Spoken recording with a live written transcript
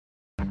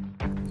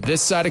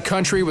This Side of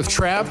Country with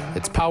Trav.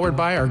 It's powered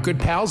by our good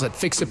pals at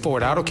Fix It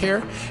Forward Auto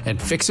Care and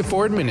Fix It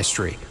Forward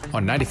Ministry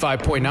on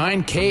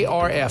 95.9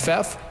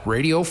 KRFF,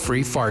 Radio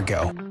Free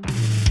Fargo.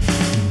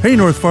 Hey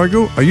North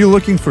Fargo, are you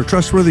looking for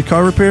trustworthy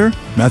car repair?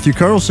 Matthew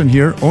Carlson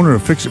here, owner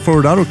of Fix It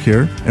Forward Auto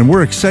Care, and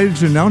we're excited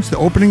to announce the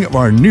opening of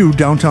our new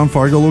downtown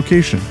Fargo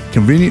location,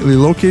 conveniently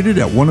located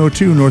at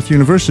 102 North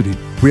University.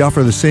 We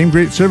offer the same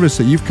great service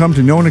that you've come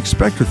to know and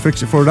expect with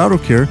Fix It Forward Auto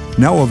Care,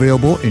 now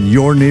available in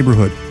your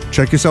neighborhood.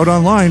 Check us out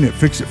online at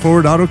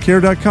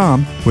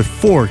fixitforwardautocare.com with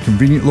 4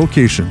 convenient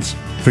locations.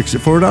 Fix It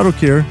Forward Auto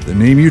Care, the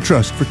name you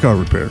trust for car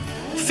repair.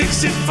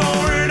 Fix It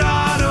Forward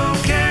Auto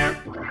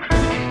Care.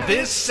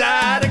 This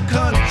side of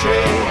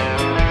country.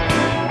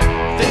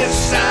 This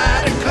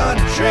side of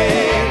country.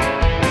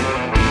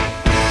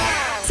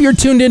 If you're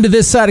tuned into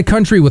This Side of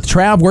Country with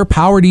Trav, we're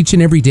powered each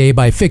and every day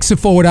by Fix It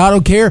Forward Auto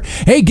Care.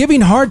 Hey,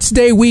 Giving Hearts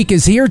Day week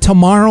is here.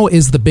 Tomorrow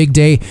is the big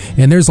day,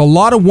 and there's a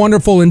lot of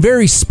wonderful and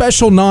very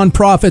special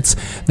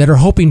nonprofits that are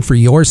hoping for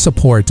your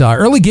support.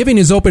 Early giving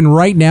is open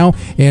right now,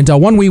 and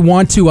one we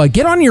want to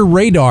get on your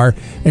radar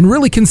and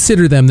really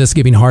consider them this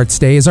Giving Hearts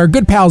Day is our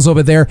good pals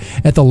over there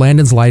at the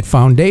Landon's Light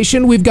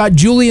Foundation. We've got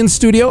Julie in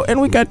studio, and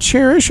we've got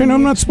Cherish, and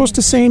I'm not supposed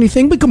to say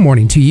anything, but good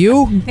morning to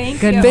you.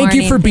 Thank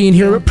you for being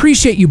here.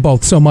 Appreciate you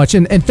both so much,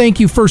 and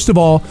thank you, first of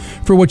all,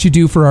 for what you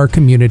do for our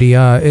community.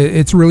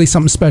 It's really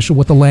something special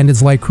what the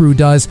Landon's Light crew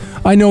does.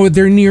 I know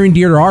they're near and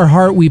dear to our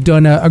heart. We've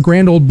done a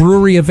grand old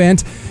brewery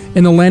event,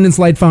 and the Landon's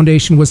Light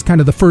Foundation was kind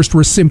of the first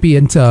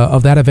recipient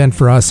of that event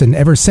for us. And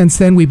ever since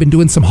then, we've been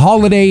doing some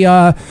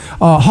holiday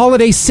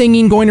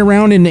singing, going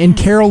around and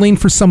caroling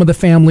for some of the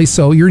families.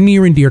 So you're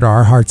near and dear to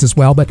our hearts as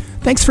well. But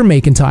thanks for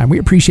making time. We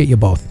appreciate you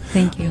both.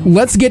 Thank you.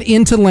 Let's get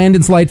into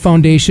Landon's Light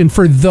Foundation.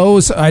 For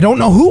those, I don't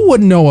know who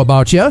would know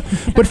about you,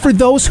 but for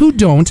those who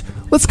don't,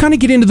 let's kind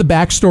of get into the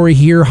backstory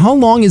here. How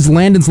long has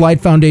Landon's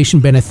Light Foundation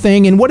been a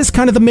thing, and what is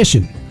kind of the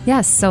mission?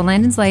 Yes, so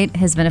Landon's Light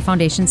has been a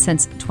foundation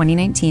since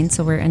 2019,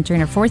 so we're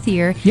entering our 4th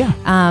year. Yeah.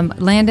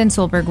 Landon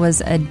Solberg was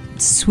a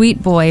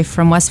sweet boy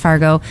from West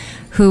Fargo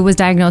who was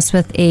diagnosed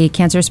with a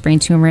cancerous brain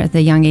tumor at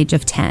the young age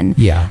of 10.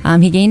 Yeah.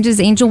 He gained his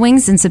angel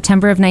wings in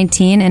September of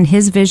 19, and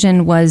his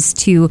vision was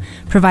to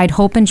provide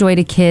hope and joy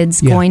to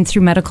kids going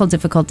through medical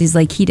difficulties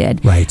like he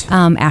did. Right.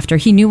 After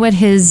he knew what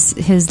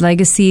his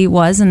legacy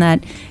was, and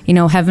that,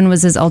 heaven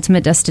was his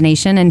ultimate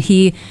destination, and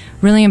he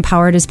really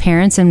empowered his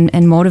parents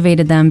and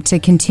motivated them to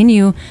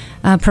continue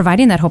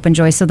providing that hope and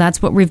joy. So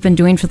that's what we've been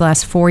doing for the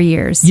last 4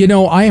 years.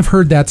 I have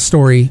heard that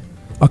story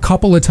a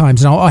couple of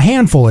times now, a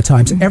handful of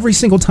times. Every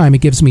single time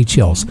it gives me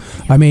chills.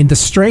 I mean, the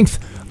strength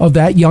of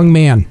that young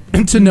man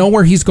to know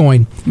where he's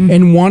going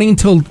and wanting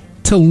to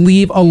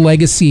leave a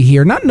legacy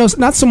here.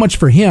 Not so much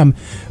for him,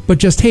 but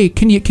just, hey,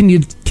 can you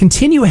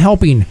continue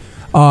helping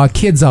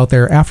kids out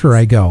there after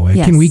I go?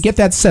 Yes. Can we get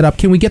that set up?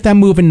 Can we get that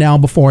moving now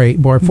before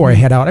I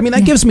head out? I mean,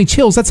 that gives me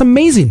chills. That's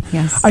amazing.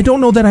 Yes. I don't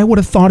know that I would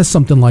have thought of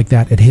something like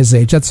that at his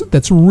age.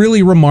 That's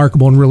really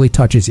remarkable and really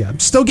touches you. I'm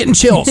still getting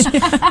chills.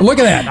 Look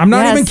at that. I'm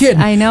not even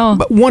kidding. I know.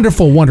 But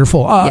wonderful.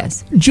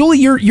 Yes. Julie,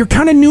 you're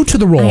kind of new to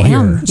the role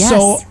here. Yes.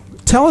 So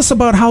tell us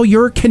about how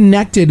you're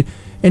connected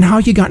and how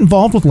you got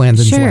involved with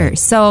Landon's Light. Sure.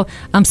 So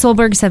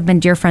Solbergs have been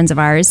dear friends of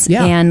ours,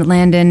 and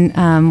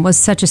Landon was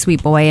such a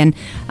sweet boy. And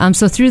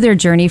so through their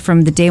journey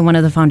from the day one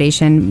of the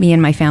foundation, me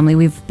and my family,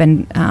 we've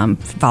been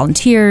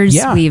volunteers,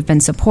 we've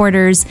been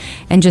supporters,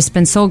 and just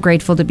been so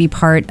grateful to be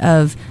part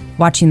of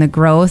watching the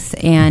growth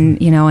and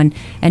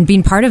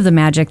being part of the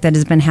magic that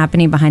has been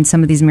happening behind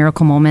some of these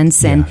miracle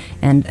moments and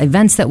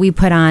events that we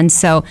put on.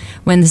 So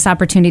when this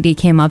opportunity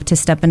came up to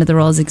step into the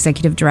role as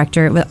executive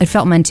director, it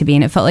felt meant to be,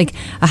 and it felt like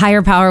a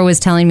higher power was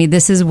telling me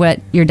this is what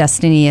your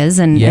destiny is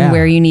and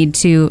where you need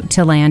to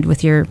land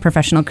with your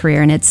professional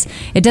career. And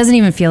it doesn't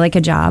even feel like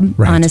a job,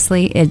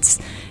 honestly.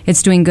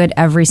 It's doing good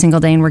every single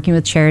day, and working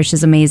with Cherish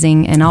is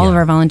amazing, and all of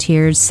our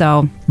volunteers.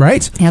 So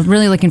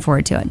really looking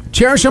forward to it.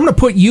 Cherish, I'm going to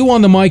put you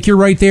on the mic. You're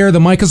right there. The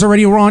mic is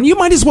already on. You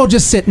might as well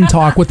just sit and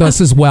talk with us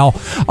as well.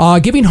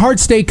 Giving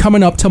Hearts Day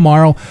coming up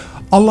tomorrow.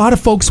 A lot of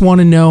folks want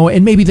to know,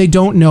 and maybe they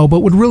don't know, but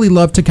would really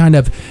love to kind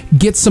of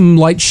get some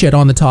light shed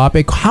on the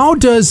topic. How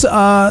does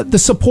the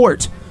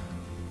support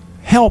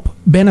help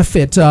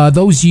benefit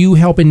those you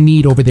help in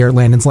need over there at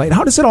Landon's Light?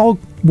 How does it all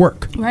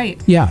work?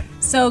 Right. Yeah.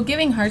 So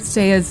Giving Hearts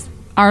Day is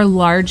our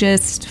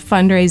largest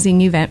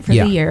fundraising event for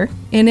the year,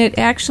 and it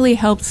actually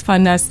helps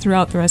fund us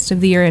throughout the rest of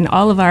the year in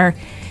all of our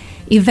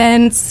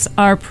events,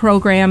 our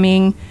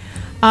programming,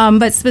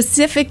 but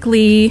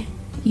specifically,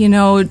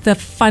 the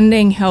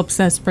funding helps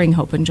us bring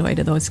hope and joy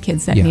to those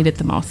kids that need it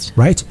the most.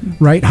 Right.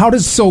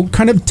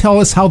 Kind of tell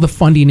us how the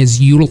funding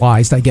is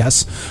utilized, I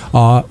guess,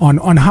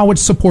 on how it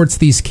supports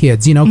these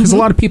kids, because a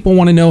lot of people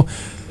want to know,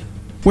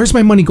 where's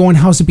my money going?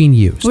 How's it being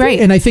used? Right.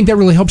 And I think that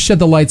really helps shed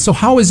the light. So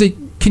how is it,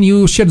 can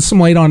you shed some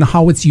light on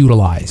how it's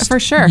utilized? For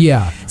sure.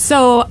 Yeah.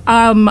 So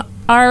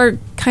our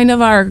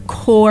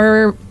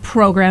core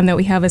program that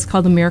we have is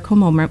called the Miracle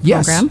Moment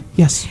Program.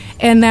 Yes.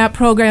 And that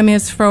program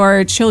is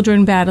for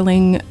children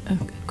battling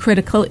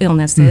critical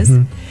illnesses.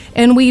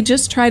 And we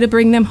just try to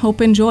bring them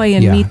hope and joy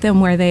and meet them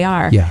where they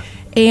are. Yeah.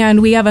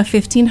 And we have a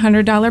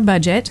 $1,500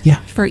 budget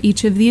for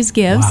each of these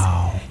gives.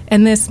 Wow.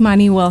 And this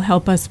money will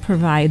help us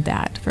provide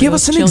that for Give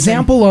those us an children.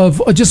 example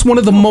of just one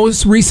of the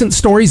most recent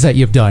stories that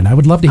you've done. I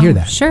would love to hear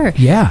that. Sure.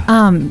 Yeah.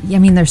 I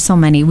mean, there's so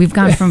many. We've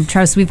gone from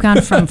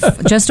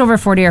just over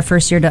 40 our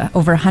first year to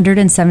over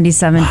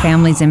 177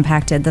 families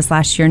impacted this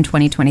last year in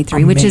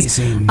 2023, which is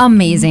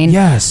amazing.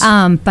 Yes.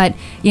 But,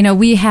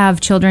 we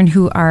have children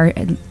who are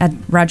at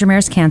Roger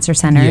Maris Cancer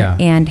Center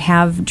and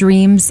have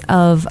dreams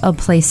of a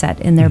play set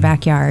in their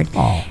backyard.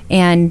 Oh.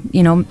 And,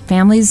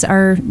 families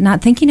are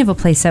not thinking of a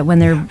play set when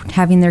they're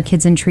having their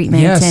kids in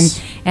treatment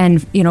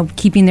and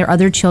keeping their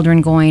other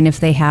children going if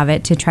they have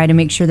it, to try to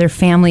make sure their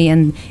family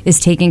is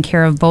taken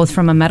care of, both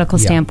from a medical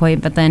standpoint,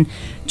 but then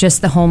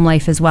just the home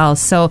life as well.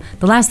 So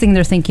the last thing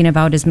they're thinking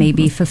about is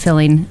maybe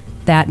fulfilling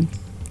that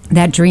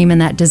dream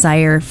and that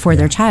desire for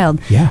their child.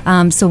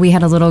 So we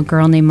had a little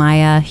girl named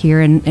Maya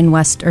here in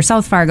West or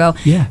South Fargo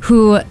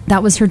who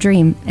that was her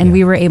dream, and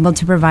we were able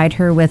to provide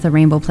her with a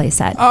rainbow play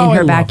set in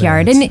her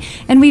backyard.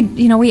 And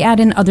we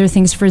add in other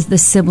things for the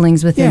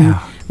siblings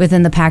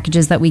within the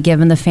packages that we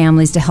give and the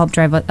families to help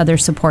drive other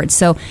support.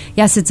 So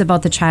yes, it's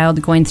about the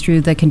child going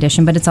through the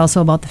condition, but it's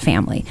also about the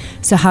family.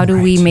 So how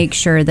do we make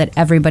sure that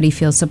everybody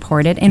feels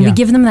supported, and we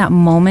give them that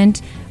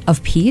moment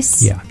of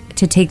peace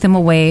to take them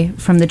away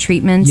from the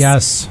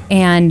treatments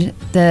and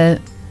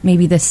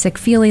maybe the sick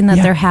feeling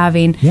that they're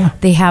having.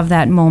 They have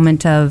that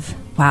moment of,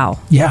 wow,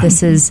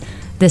 this is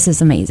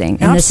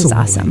amazing, and this is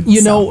awesome.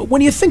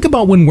 When you think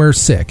about when we're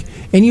sick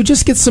and you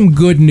just get some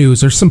good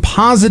news or some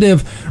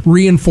positive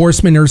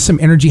reinforcement or some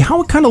energy,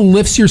 how it kind of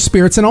lifts your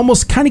spirits and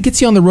almost kind of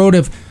gets you on the road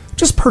of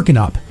just perking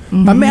up.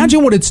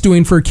 Imagine what it's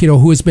doing for a kiddo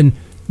who has been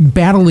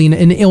battling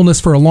an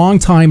illness for a long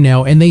time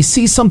now, and they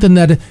see something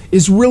that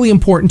is really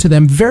important to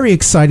them, very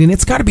exciting.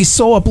 It's got to be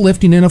so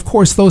uplifting, and of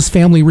course those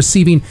family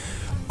receiving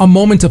a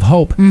moment of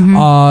hope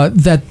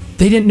that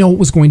they didn't know it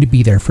was going to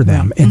be there for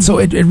them. And so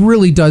it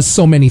really does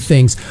so many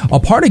things. A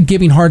part of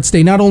Giving Hearts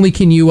Day, not only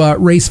can you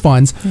raise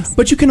funds,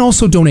 but you can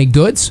also donate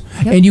goods,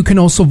 and you can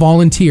also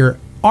volunteer.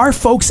 Are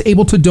folks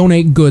able to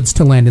donate goods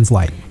to Landon's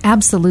Light?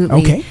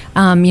 Absolutely.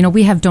 Okay.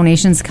 We have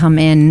donations come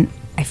in,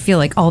 I feel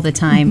like all the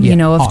time,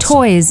 of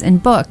toys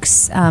and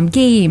books,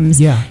 games,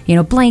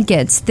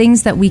 blankets,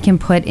 things that we can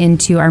put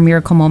into our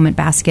Miracle Moment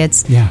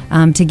baskets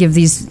to give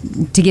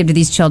to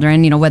these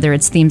children, whether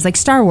it's themes like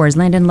Star Wars.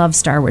 Landon loves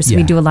Star Wars, so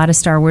we do a lot of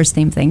Star Wars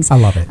themed things. I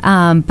love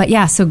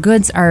it. So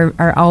goods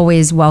are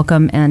always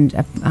welcome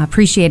and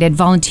appreciated.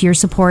 Volunteer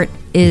support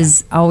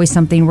is always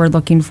something we're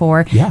looking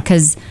for,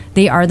 because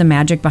they are the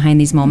magic behind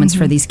these moments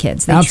for these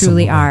kids. They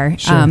truly are.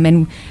 Sure.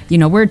 And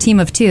we're a team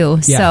of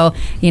two, so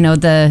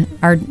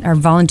our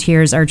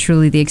volunteers are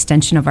truly the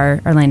extension of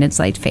our Landon's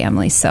Light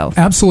family. So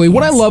absolutely.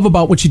 What I love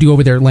about what you do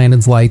over there at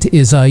Landon's Light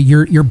is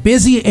you're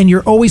busy and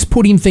you're always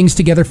putting things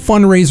together,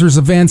 fundraisers,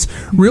 events,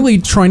 really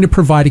trying to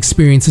provide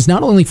experiences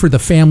not only for the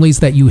families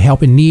that you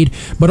help in need,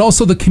 but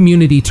also the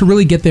community, to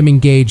really get them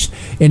engaged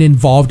and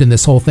involved in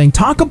this whole thing.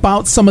 Talk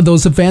about some of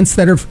those events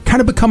that have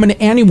kind of become an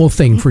annual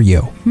thing for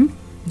you.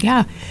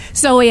 Yeah.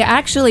 So we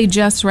actually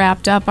just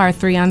wrapped up our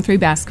 3-on-3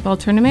 basketball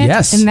tournament.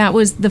 Yes. And that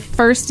was the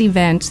first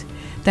event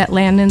that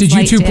Landon's Did you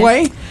Light two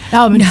play?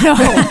 No.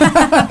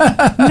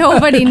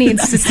 Nobody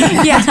needs to see.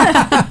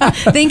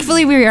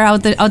 Thankfully, we were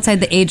outside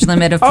the age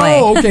limit of play.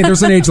 Oh, okay.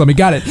 There's an age limit.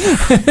 Got it.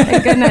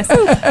 Thank goodness.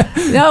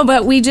 No,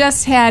 but we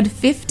just had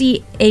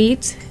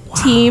 58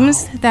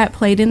 teams that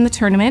played in the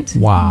tournament.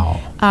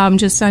 Wow.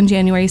 Just on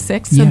January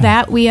 6th. So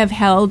that we have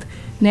held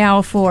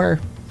now for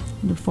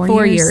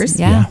 4 years.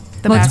 Yeah.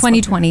 Well,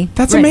 2020.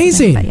 That's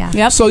amazing.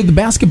 Yep. So the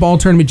basketball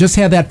tournament just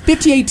had that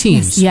 58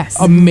 teams. Yes.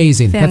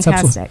 Amazing.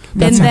 Fantastic.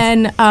 And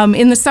then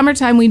in the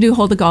summertime, we do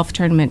hold a golf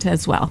tournament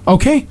as well.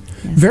 Okay.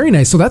 Yes. Very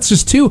nice. So that's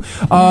just two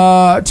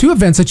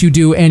events that you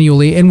do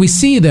annually, and we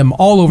see them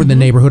all over the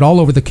neighborhood, all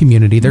over the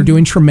community. They're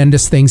doing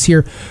tremendous things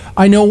here.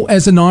 I know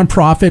as a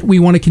nonprofit, we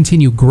want to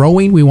continue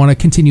growing. We want to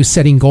continue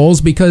setting goals,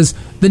 because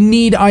the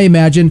need, I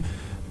imagine,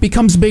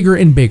 becomes bigger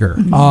and bigger.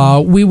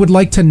 We would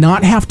like to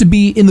not have to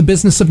be in the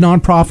business of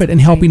nonprofit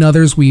and helping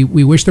others. We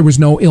wish there was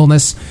no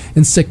illness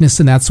and sickness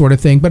and that sort of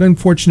thing. But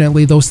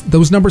unfortunately,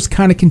 those numbers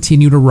kind of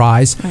continue to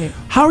rise. Right.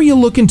 How are you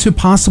looking to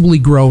possibly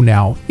grow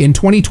now in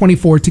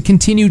 2024 to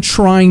continue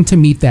trying to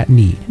meet that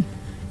need?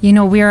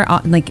 We're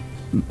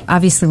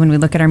obviously, when we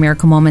look at our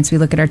Miracle Moments, we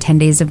look at our 10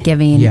 Days of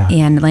Giving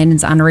and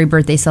Landon's Honorary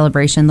Birthday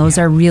Celebration. Those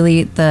are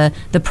really the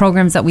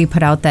programs that we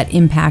put out that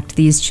impact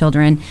these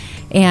children.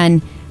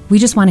 And we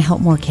just want to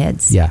help more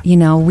kids.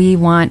 We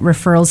want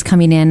referrals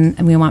coming in,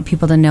 and we want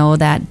people to know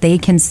that they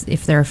can,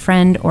 if they're a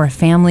friend or a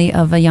family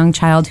of a young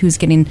child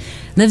who's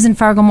lives in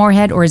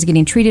Fargo-Moorhead or is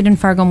getting treated in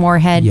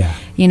Fargo-Moorhead,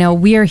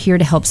 we are here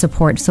to help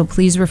support. So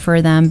please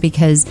refer them,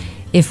 because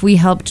if we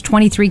helped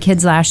 23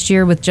 kids last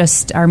year with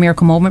just our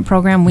Miracle Moment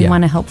program, we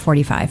want to help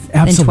 45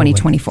 in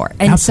 2024.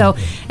 And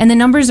and the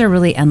numbers are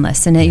really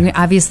endless. And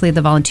obviously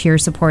the volunteer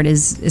support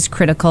is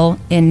critical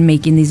in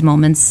making these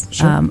moments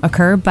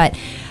occur. But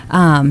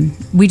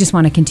we just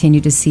want to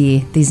continue to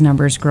see these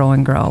numbers grow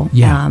and grow.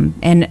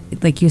 And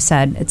like you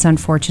said, it's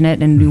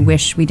unfortunate, and we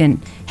wish we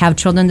didn't have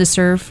children to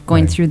serve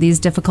going through these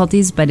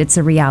difficulties, but it's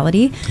a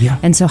reality.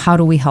 And so how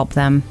do we help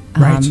them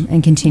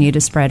and continue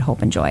to spread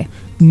hope and joy?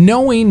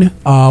 Knowing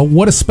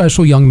what a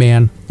special young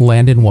man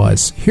Landon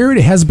was, here it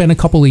has been a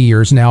couple of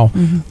years now.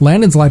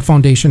 Landon's Light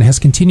Foundation has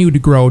continued to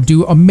grow,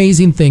 do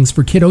amazing things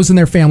for kiddos and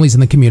their families in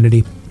the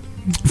community.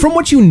 From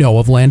what you know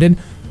of Landon,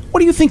 what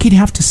do you think he'd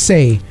have to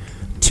say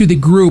to the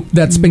group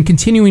that's been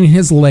continuing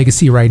his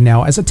legacy right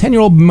now as a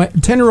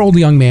 10-year-old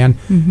young man,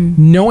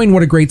 knowing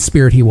what a great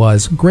spirit he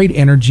was, great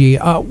energy?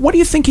 What do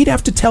you think he'd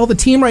have to tell the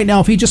team right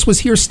now if he just was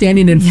here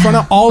standing in front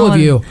of all of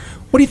you?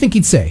 What do you think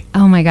he'd say?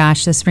 Oh my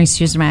gosh, this brings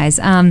tears to my eyes.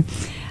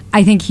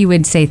 I think he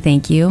would say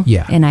thank you.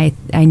 And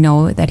I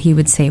know that he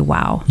would say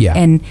wow.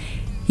 And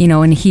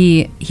and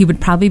he would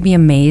probably be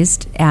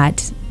amazed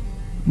at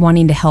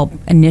wanting to help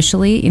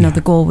initially.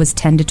 The goal was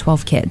 10 to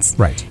 12 kids.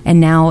 And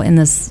now in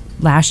this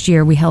last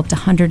year, we helped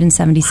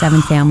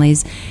 177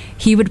 families.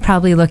 He would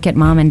probably look at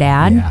mom and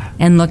dad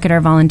and look at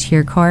our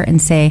volunteer corps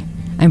and say,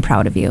 I'm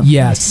proud of you.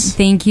 Yes.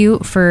 Thank you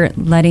for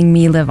letting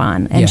me live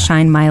on and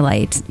shine my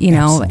light,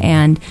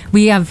 and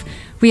we have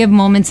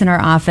moments in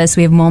our office,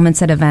 we have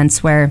moments at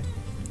events where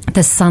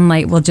the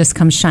sunlight will just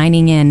come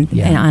shining in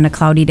on a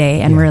cloudy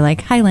day, and we're like,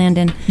 hi,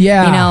 Landon.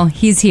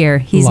 He's here.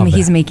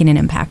 He's making an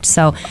impact.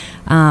 So,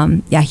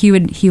 he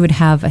would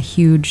have a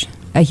huge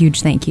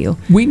thank you.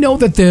 We know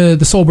that the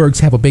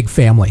Solbergs have a big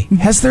family.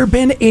 Has there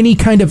been any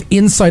kind of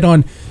insight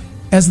on,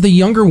 as the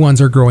younger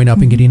ones are growing up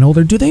and getting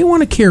older, do they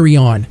want to carry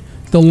on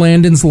the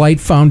Landon's Light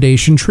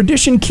Foundation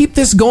tradition, keep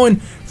this going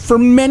for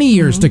many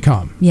years to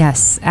come?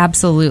 Yes,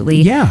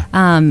 absolutely.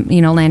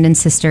 Landon's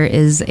sister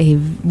is a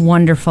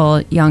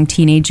wonderful young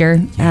teenager,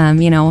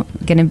 going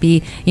to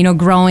be,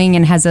 growing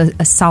and has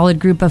a solid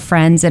group of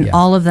friends, and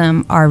all of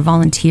them are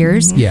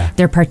volunteers.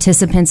 They're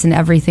participants in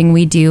everything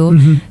we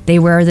do. They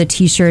wear the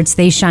T-shirts,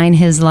 they shine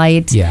his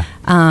light.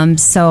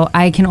 So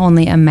I can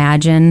only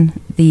imagine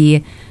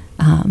the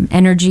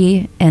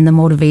energy and the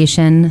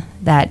motivation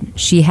that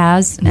she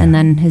has, and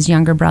then his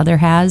younger brother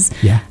has,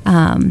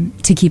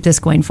 to keep this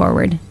going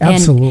forward.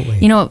 Absolutely.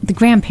 And, the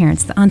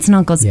grandparents, the aunts and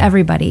uncles,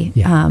 everybody.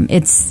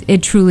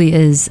 It truly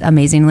is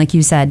amazing. Like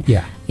you said,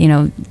 the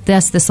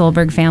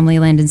Solberg family,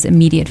 Landon's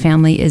immediate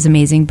family is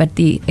amazing, but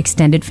the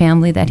extended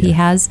family that he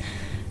has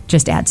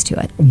just adds to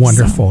it.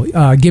 Wonderful.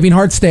 So. Giving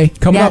Hearts Day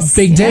coming up,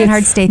 big day. Giving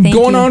Hearts Day, thank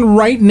going you. on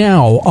right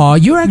now.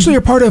 You actually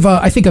are part of,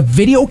 I think, a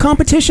video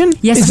competition?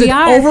 Yes, we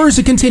are. Is it over or is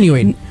it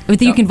continuing?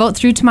 You can vote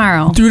through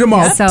tomorrow.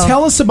 So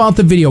tell us about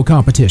the video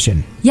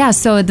competition.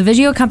 So the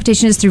video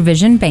competition is through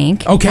Vision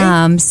Bank.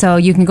 Okay. So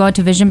you can go out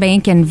to Vision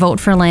Bank and vote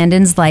for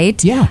Landon's Light.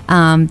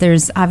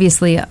 There's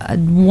obviously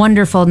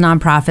wonderful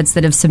nonprofits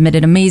that have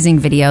submitted amazing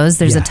videos.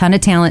 There's a ton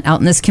of talent out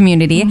in this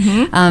community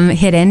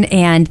hidden.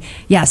 And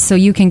so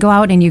you can go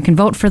out and you can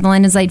vote for the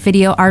Landon's Light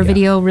video. Our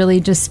video really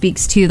just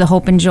speaks to the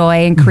hope and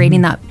joy and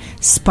creating that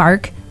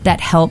spark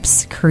that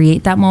helps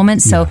create that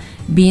moment. So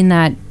being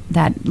that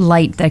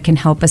light that can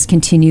help us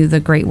continue the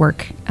great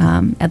work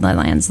at the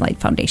Landon's Light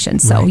Foundation.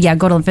 So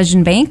go to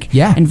Vision Bank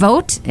and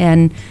vote,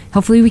 and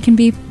hopefully we can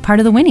be part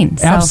of the winning.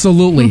 So.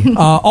 Absolutely.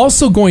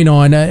 Also going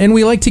on, and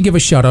we like to give a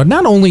shout out,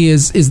 not only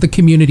is the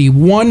community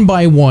one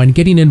by one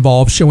getting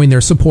involved, showing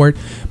their support,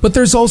 but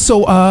there's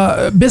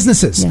also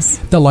businesses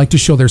that like to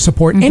show their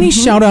support. Any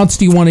shout outs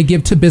do you want to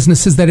give to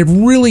businesses that have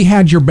really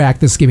had your back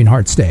this Giving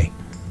Hearts Day?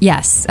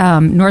 Yes.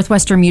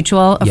 Northwestern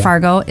Mutual of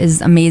Fargo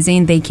is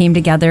amazing. They came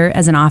together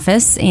as an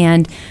office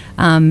and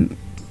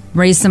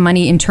raised some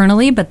money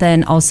internally, but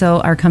then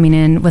also are coming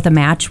in with a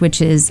match, which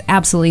is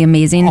absolutely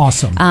amazing.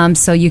 Awesome.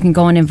 So you can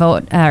go in and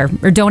vote or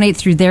donate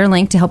through their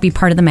link to help be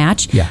part of the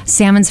match.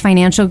 Salmon's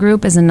Financial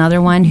Group is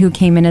another one who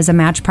came in as a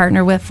match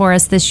partner for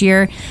us this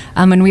year.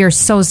 And we are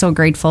so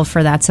grateful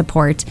for that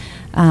support.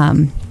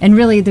 And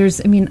really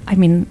there's, I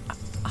mean,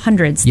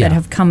 hundreds that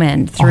have come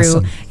in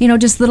through,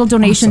 just little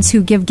donations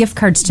who give gift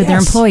cards to their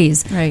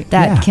employees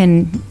that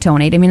can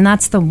donate. I mean,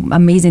 that's the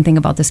amazing thing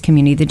about this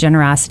community. The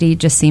generosity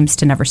just seems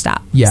to never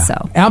stop.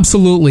 So.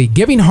 Absolutely.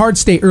 Giving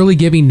Hearts Day early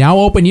giving now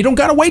open. You don't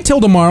got to wait till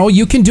tomorrow.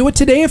 You can do it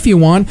today if you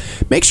want.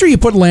 Make sure you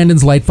put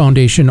Landon's Light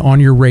Foundation on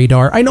your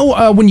radar. I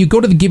know when you go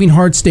to the Giving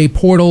Hearts Day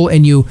portal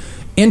and you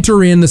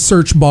enter in the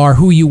search bar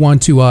who you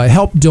want to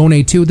help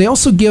donate to, they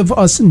also give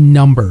us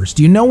numbers.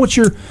 Do you know what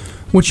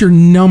your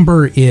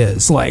number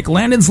is? Like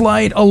Landon's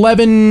Light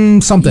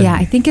 11 something.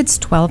 I think it's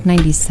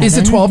 1297. Is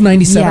it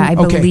 1297? I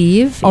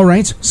believe. All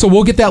right. So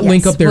we'll get that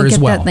link up there as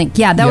well. That link.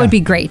 That would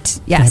be great.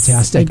 Yes.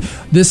 Fantastic.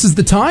 This is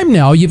the time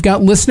now. You've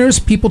got listeners,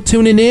 people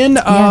tuning in.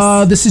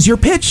 This is your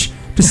pitch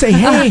to say,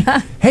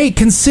 hey,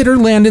 consider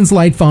Landon's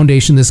Light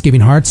Foundation this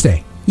Giving Hearts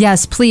Day.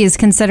 Yes, please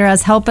consider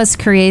us. Help us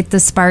create the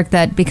spark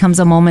that becomes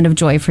a moment of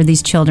joy for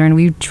these children.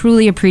 We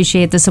truly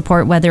appreciate the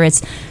support, whether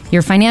it's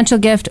your financial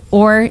gift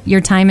or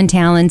your time and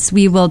talents.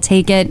 We will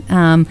take it,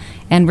 and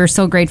we're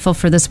so grateful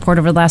for the support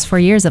over the last 4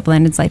 years of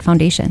Landon's Light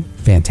Foundation.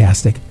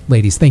 Fantastic.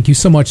 Ladies, thank you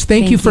so much.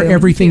 Thank you for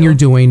everything you're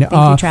doing.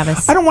 Thank you,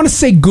 Travis. I don't want to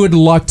say good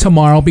luck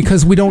tomorrow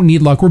because we don't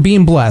need luck. We're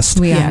being blessed.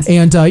 We are.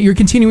 And you're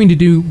continuing to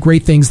do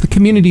great things. The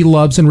community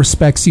loves and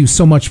respects you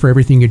so much for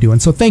everything you're doing.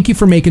 So thank you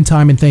for making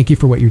time, and thank you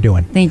for what you're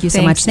doing. Thank you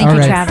so much. Thank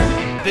you,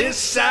 Travis. This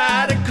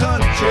side of